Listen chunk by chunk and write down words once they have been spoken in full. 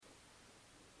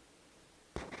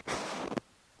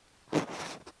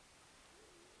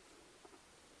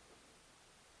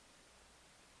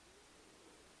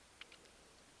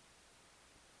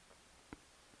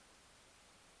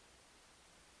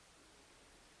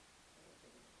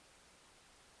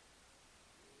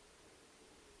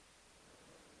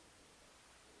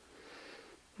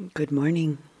Good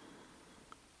morning.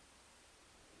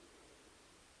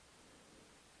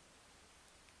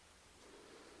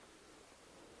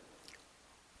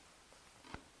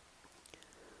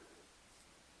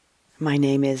 My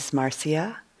name is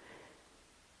Marcia,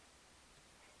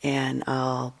 and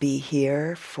I'll be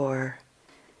here for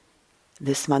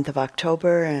this month of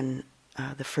October and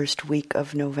the first week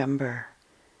of November,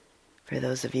 for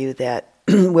those of you that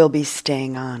will be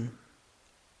staying on.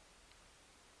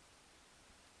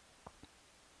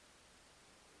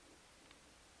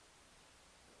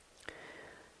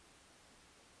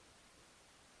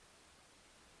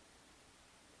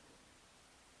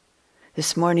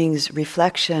 This morning's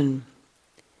reflection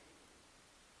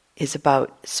is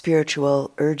about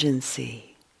spiritual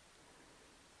urgency,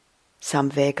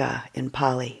 Samvega in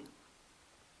Pali.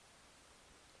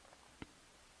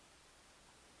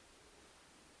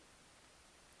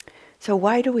 So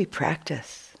why do we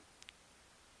practice?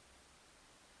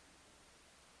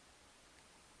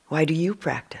 Why do you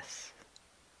practice?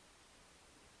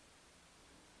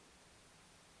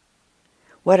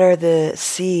 What are the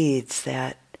seeds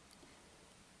that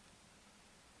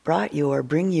brought you or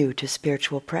bring you to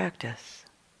spiritual practice?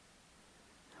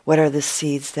 What are the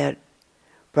seeds that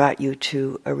brought you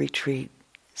to a retreat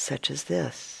such as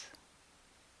this?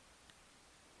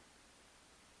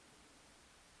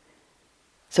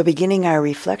 So beginning our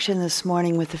reflection this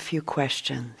morning with a few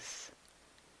questions,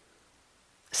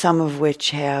 some of which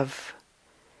have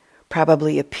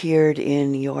probably appeared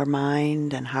in your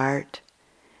mind and heart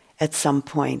at some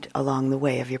point along the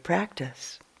way of your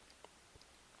practice.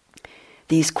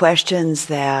 These questions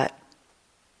that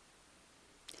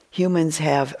humans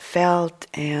have felt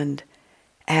and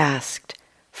asked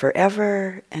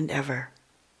forever and ever,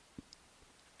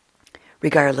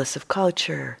 regardless of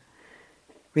culture,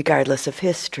 regardless of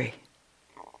history.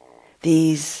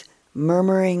 These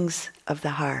murmurings of the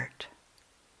heart,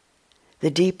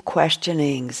 the deep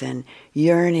questionings and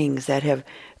yearnings that have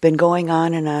been going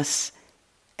on in us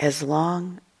as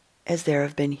long as there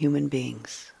have been human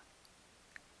beings.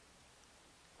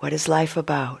 What is life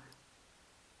about?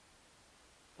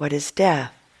 What is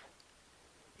death?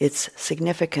 Its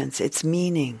significance, its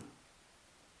meaning.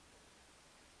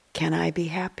 Can I be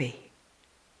happy?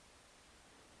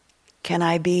 Can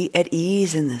I be at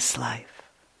ease in this life?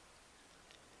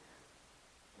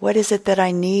 What is it that I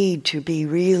need to be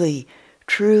really,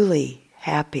 truly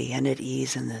happy and at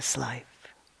ease in this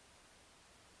life?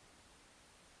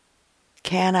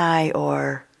 Can I,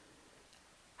 or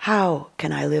how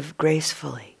can I live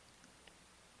gracefully,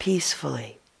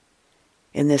 peacefully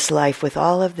in this life with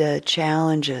all of the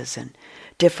challenges and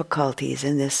difficulties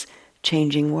in this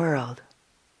changing world,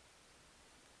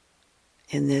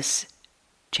 in this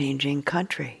changing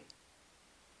country,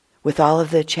 with all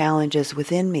of the challenges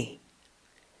within me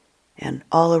and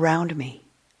all around me,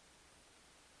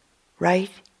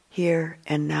 right here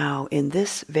and now in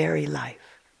this very life?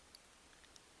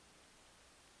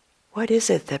 What is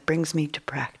it that brings me to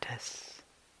practice?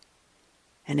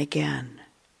 And again,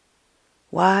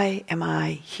 why am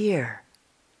I here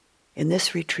in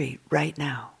this retreat right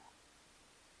now?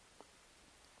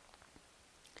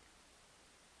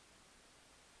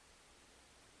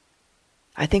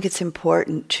 I think it's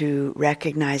important to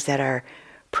recognize that our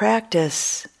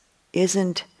practice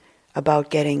isn't about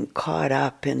getting caught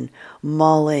up in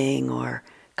mulling or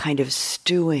kind of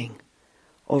stewing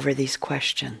over these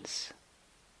questions.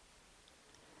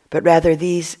 But rather,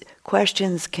 these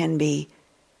questions can be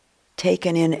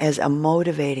taken in as a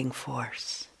motivating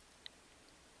force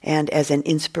and as an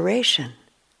inspiration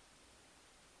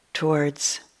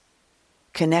towards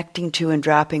connecting to and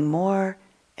dropping more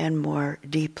and more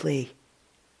deeply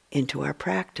into our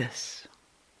practice.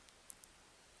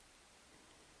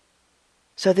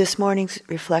 So this morning's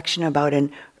reflection about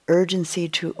an urgency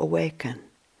to awaken,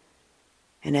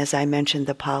 and as I mentioned,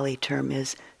 the Pali term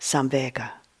is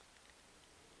Samvega.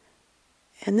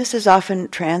 And this is often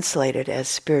translated as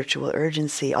spiritual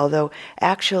urgency, although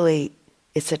actually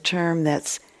it's a term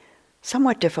that's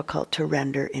somewhat difficult to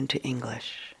render into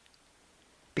English,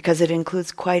 because it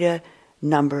includes quite a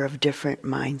number of different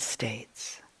mind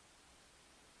states.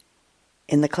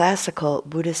 In the classical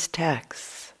Buddhist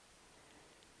texts,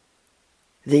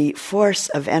 the force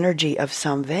of energy of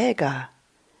Samvega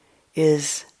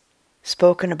is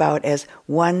spoken about as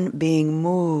one being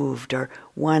moved or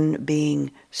one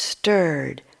being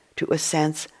stirred to a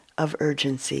sense of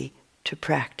urgency to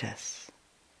practice.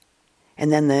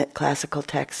 And then the classical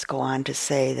texts go on to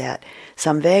say that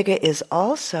Samvega is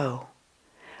also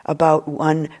about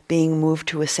one being moved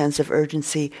to a sense of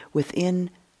urgency within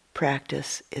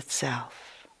practice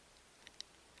itself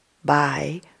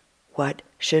by what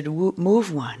should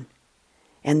move one,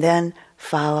 and then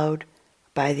followed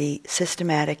by the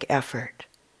systematic effort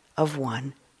of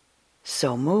one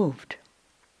so moved.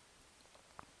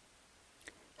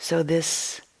 So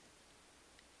this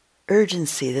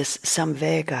urgency, this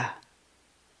samvega,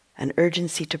 an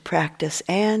urgency to practice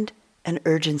and an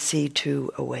urgency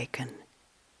to awaken.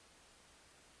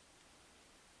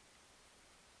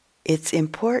 It's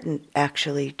important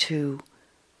actually to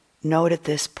note at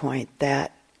this point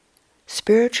that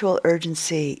spiritual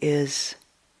urgency is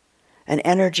an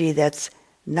energy that's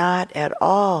not at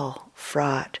all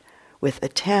fraught with a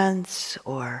tense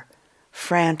or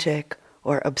frantic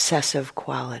or obsessive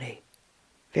quality.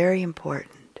 Very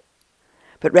important.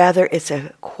 But rather it's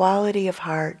a quality of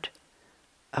heart,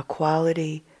 a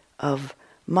quality of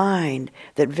mind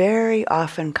that very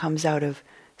often comes out of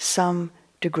some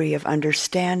degree of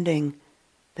understanding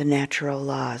the natural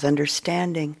laws,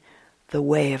 understanding the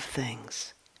way of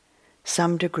things,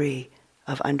 some degree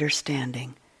of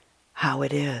understanding how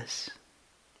it is.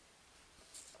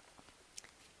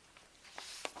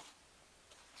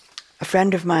 A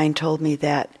friend of mine told me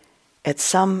that at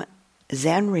some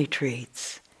Zen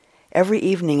retreats, every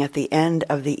evening at the end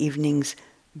of the evening's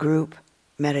group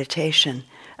meditation,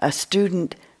 a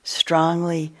student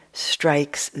strongly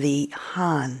strikes the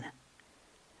han,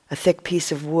 a thick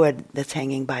piece of wood that's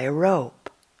hanging by a rope.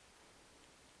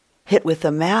 Hit with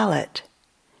a mallet,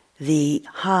 the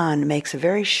han makes a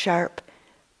very sharp,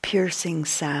 piercing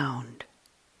sound.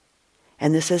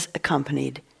 And this is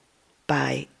accompanied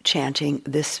by chanting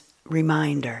this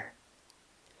reminder: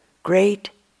 great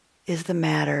is the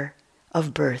matter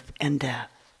of birth and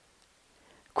death,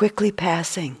 quickly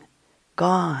passing,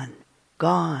 gone,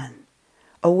 gone,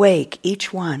 awake,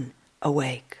 each one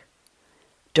awake.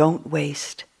 Don't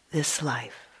waste this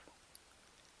life.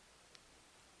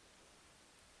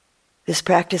 This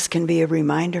practice can be a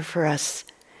reminder for us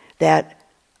that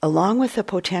along with the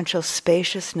potential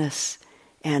spaciousness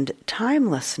and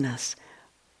timelessness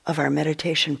of our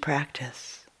meditation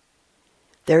practice,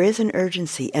 there is an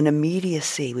urgency, an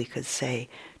immediacy, we could say,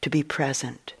 to be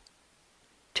present,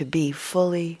 to be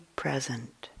fully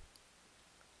present.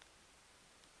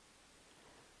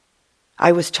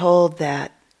 I was told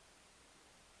that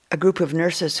a group of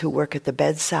nurses who work at the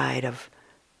bedside of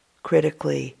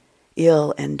critically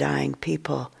ill and dying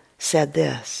people said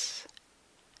this.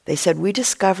 They said, we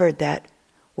discovered that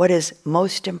what is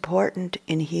most important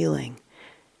in healing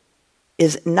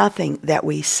is nothing that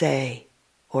we say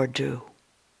or do,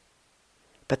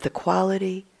 but the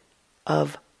quality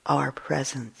of our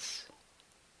presence.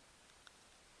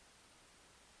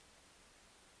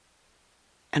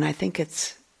 And I think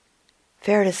it's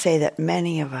fair to say that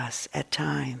many of us at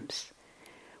times,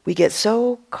 we get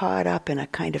so caught up in a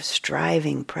kind of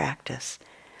striving practice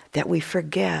that we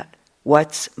forget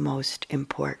what's most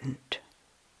important.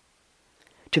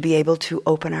 To be able to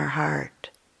open our heart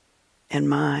and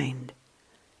mind,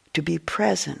 to be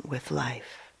present with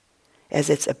life as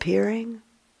it's appearing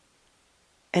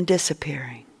and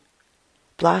disappearing,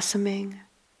 blossoming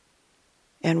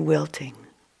and wilting,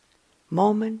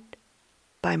 moment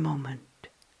by moment.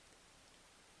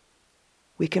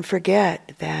 We can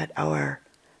forget that our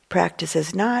practice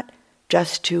is not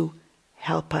just to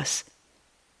help us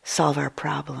solve our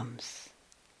problems,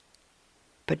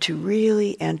 but to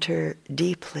really enter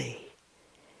deeply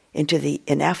into the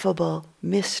ineffable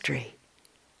mystery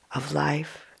of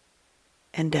life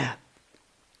and death.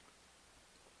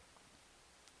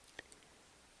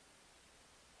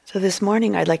 So this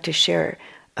morning I'd like to share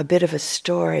a bit of a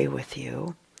story with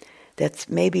you that's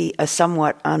maybe a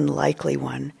somewhat unlikely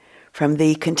one from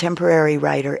the contemporary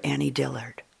writer Annie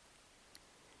Dillard.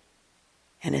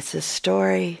 And it's a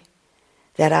story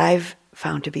that I've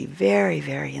found to be very,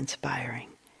 very inspiring,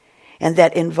 and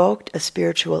that invoked a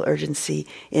spiritual urgency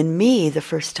in me the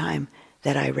first time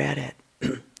that I read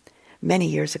it, many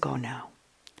years ago now.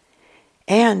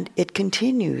 And it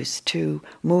continues to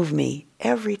move me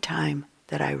every time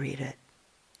that I read it.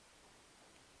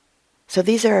 So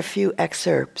these are a few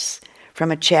excerpts from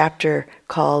a chapter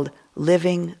called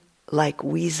Living Like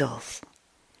Weasels,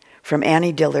 from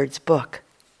Annie Dillard's book,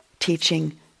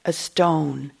 Teaching a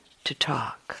Stone to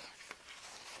Talk.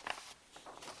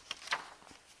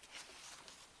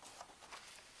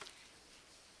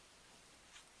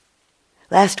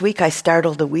 Last week I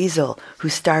startled a weasel who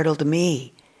startled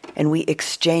me, and we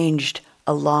exchanged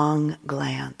a long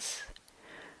glance.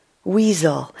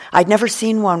 Weasel. I'd never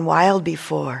seen one wild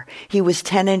before. He was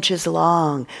 10 inches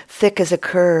long, thick as a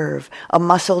curve, a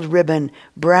muscled ribbon,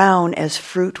 brown as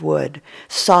fruit wood,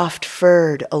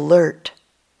 soft-furred, alert.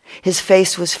 His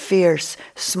face was fierce,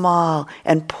 small,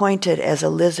 and pointed as a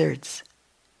lizard's.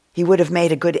 He would have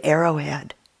made a good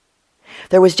arrowhead.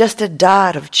 There was just a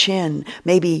dot of chin,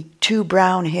 maybe 2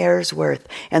 brown hairs worth,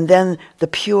 and then the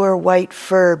pure white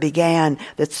fur began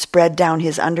that spread down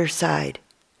his underside.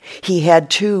 He had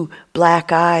 2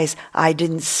 black eyes I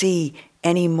didn't see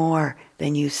any more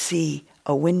than you see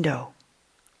a window.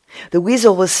 The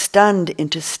weasel was stunned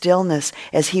into stillness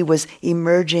as he was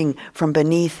emerging from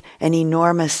beneath an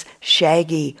enormous,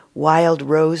 shaggy, wild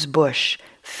rose bush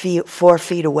 4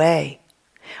 feet away.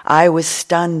 I was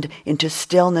stunned into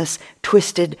stillness,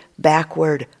 twisted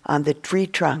backward on the tree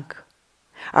trunk.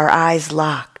 Our eyes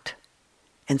locked,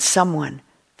 and someone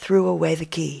threw away the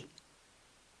key.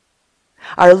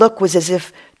 Our look was as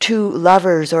if 2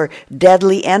 lovers or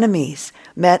deadly enemies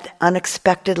met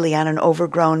unexpectedly on an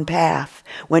overgrown path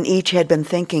when each had been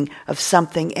thinking of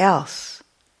something else.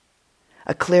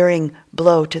 A clearing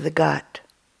blow to the gut.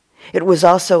 It was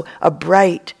also a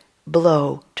bright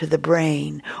blow to the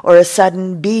brain, or a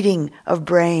sudden beating of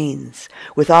brains,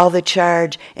 with all the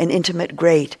charge and intimate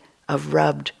grate of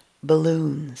rubbed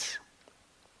balloons.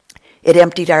 It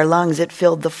emptied our lungs, it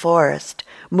filled the forest,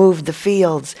 moved the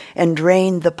fields, and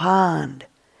drained the pond.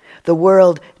 The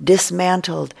world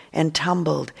dismantled and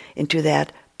tumbled into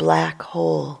that black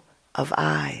hole of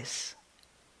eyes.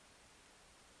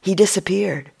 He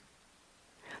disappeared.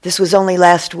 This was only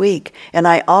last week, and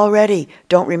I already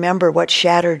don't remember what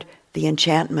shattered the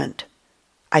enchantment.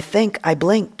 I think I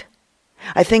blinked.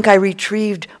 I think I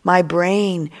retrieved my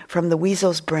brain from the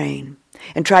weasel's brain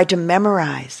and tried to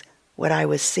memorize what I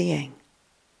was seeing.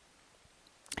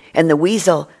 And the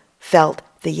weasel felt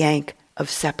the yank of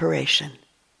separation.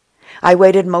 I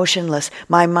waited motionless,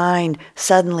 my mind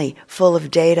suddenly full of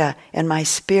data and my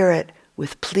spirit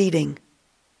with pleading.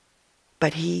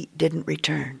 But he didn't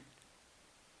return.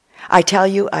 I tell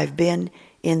you, I've been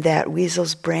in that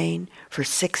weasel's brain for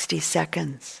 60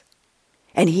 seconds,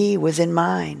 and he was in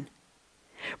mine.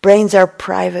 Brains are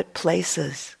private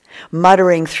places,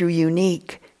 muttering through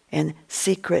unique and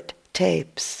secret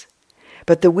tapes.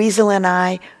 But the weasel and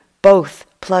I both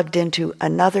plugged into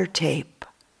another tape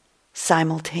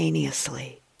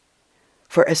simultaneously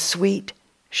for a sweet,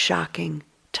 shocking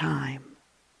time.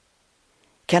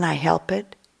 Can I help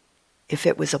it if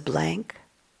it was a blank?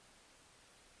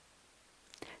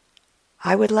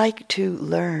 I would like to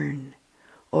learn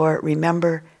or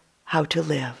remember how to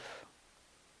live.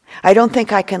 I don't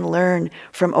think I can learn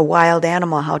from a wild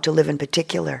animal how to live in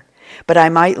particular, but I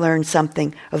might learn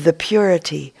something of the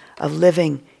purity of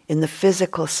living in the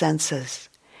physical senses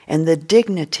and the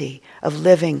dignity of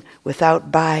living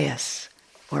without bias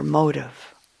or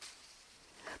motive.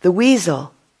 The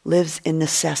weasel lives in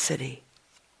necessity,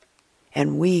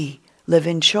 and we live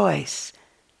in choice,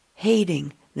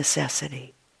 hating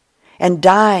necessity, and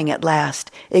dying at last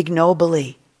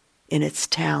ignobly in its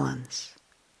talons.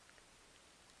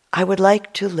 I would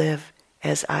like to live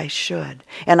as I should,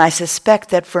 and I suspect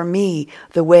that for me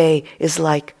the way is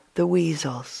like the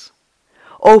weasel's,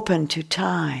 open to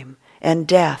time and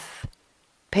death,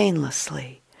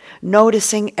 painlessly,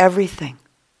 noticing everything,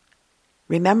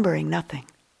 remembering nothing,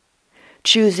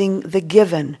 choosing the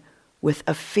given with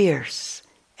a fierce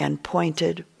and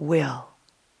pointed will.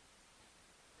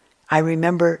 I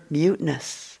remember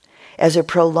muteness as a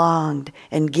prolonged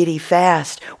and giddy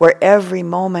fast where every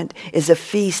moment is a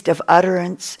feast of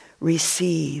utterance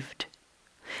received.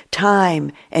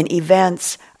 Time and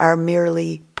events are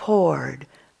merely poured,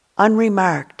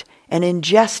 unremarked, and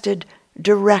ingested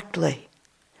directly,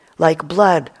 like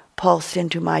blood pulsed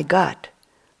into my gut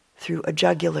through a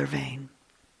jugular vein.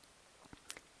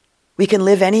 We can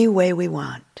live any way we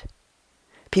want.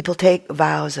 People take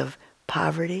vows of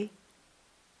poverty,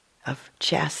 of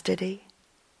chastity,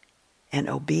 and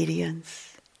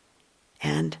obedience,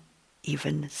 and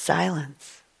even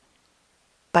silence,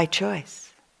 by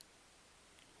choice.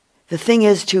 The thing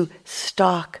is to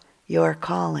stalk your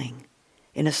calling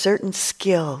in a certain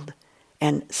skilled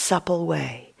and supple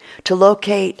way, to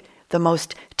locate the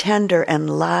most tender and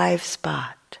live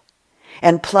spot,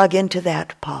 and plug into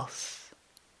that pulse.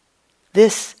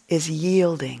 This is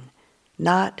yielding,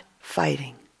 not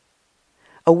fighting.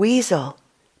 A weasel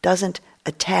doesn't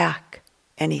attack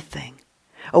anything.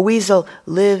 A weasel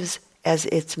lives as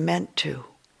it's meant to,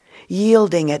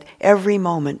 yielding at every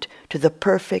moment to the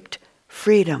perfect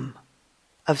freedom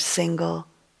of single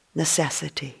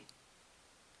necessity.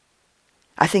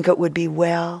 I think it would be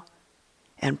well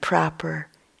and proper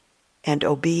and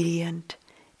obedient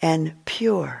and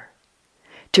pure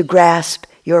to grasp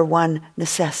your one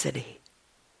necessity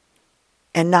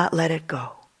and not let it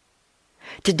go,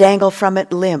 to dangle from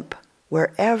it limp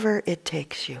wherever it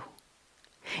takes you.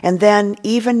 And then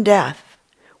even death,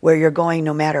 where you're going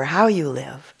no matter how you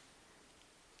live,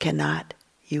 cannot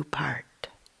you part.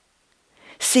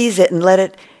 Seize it and let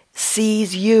it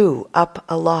seize you up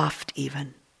aloft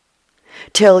even,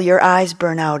 till your eyes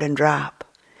burn out and drop.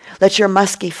 Let your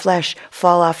musky flesh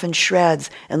fall off in shreds,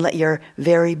 and let your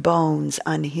very bones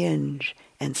unhinge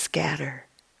and scatter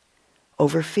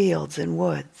over fields and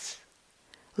woods,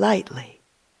 lightly,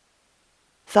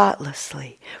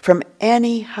 thoughtlessly, from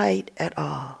any height at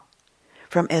all,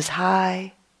 from as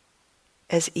high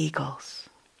as eagles.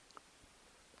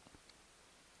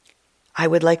 I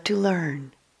would like to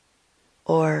learn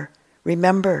or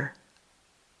remember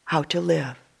how to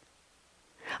live.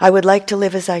 I would like to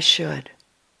live as I should.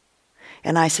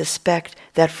 And I suspect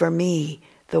that for me,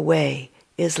 the way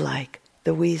is like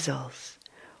the weasels,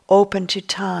 open to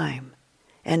time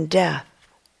and death,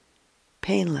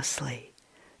 painlessly,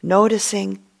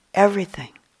 noticing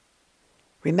everything,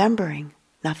 remembering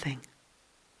nothing,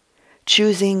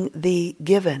 choosing the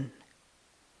given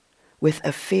with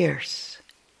a fierce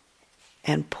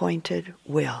and pointed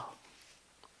will.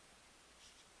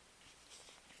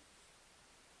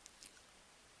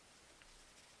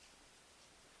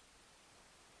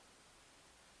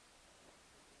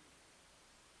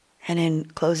 And in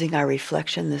closing our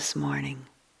reflection this morning,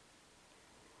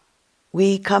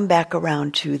 we come back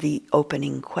around to the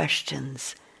opening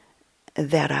questions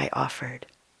that I offered.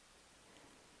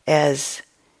 As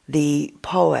the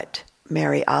poet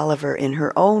Mary Oliver, in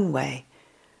her own way,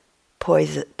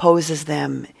 poses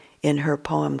them in her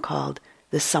poem called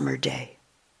The Summer Day.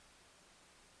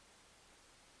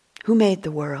 Who made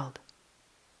the world?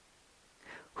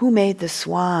 Who made the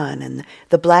swan and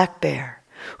the black bear?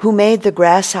 Who made the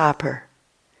grasshopper?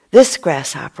 This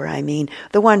grasshopper, I mean,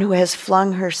 the one who has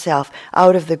flung herself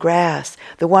out of the grass,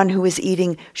 the one who is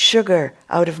eating sugar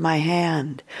out of my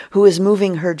hand, who is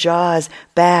moving her jaws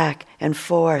back and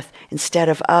forth instead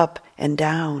of up and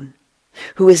down,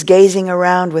 who is gazing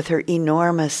around with her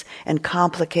enormous and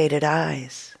complicated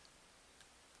eyes.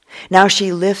 Now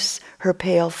she lifts her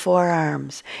pale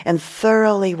forearms and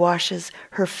thoroughly washes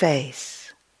her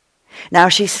face. Now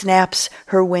she snaps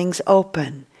her wings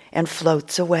open and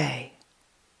floats away.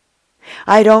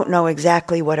 I don't know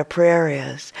exactly what a prayer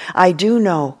is. I do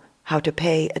know how to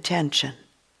pay attention,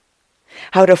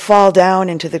 how to fall down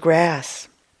into the grass,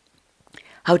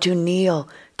 how to kneel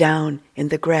down in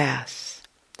the grass,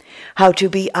 how to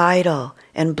be idle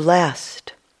and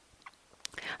blessed,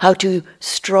 how to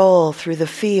stroll through the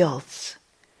fields,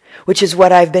 which is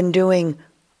what I've been doing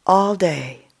all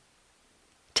day.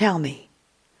 Tell me,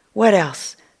 what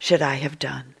else should I have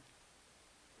done?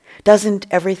 Doesn't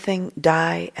everything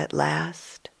die at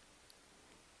last?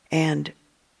 And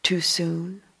too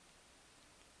soon?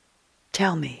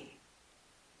 Tell me,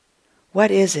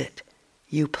 what is it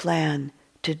you plan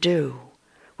to do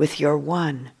with your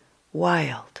one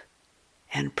wild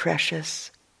and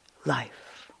precious life?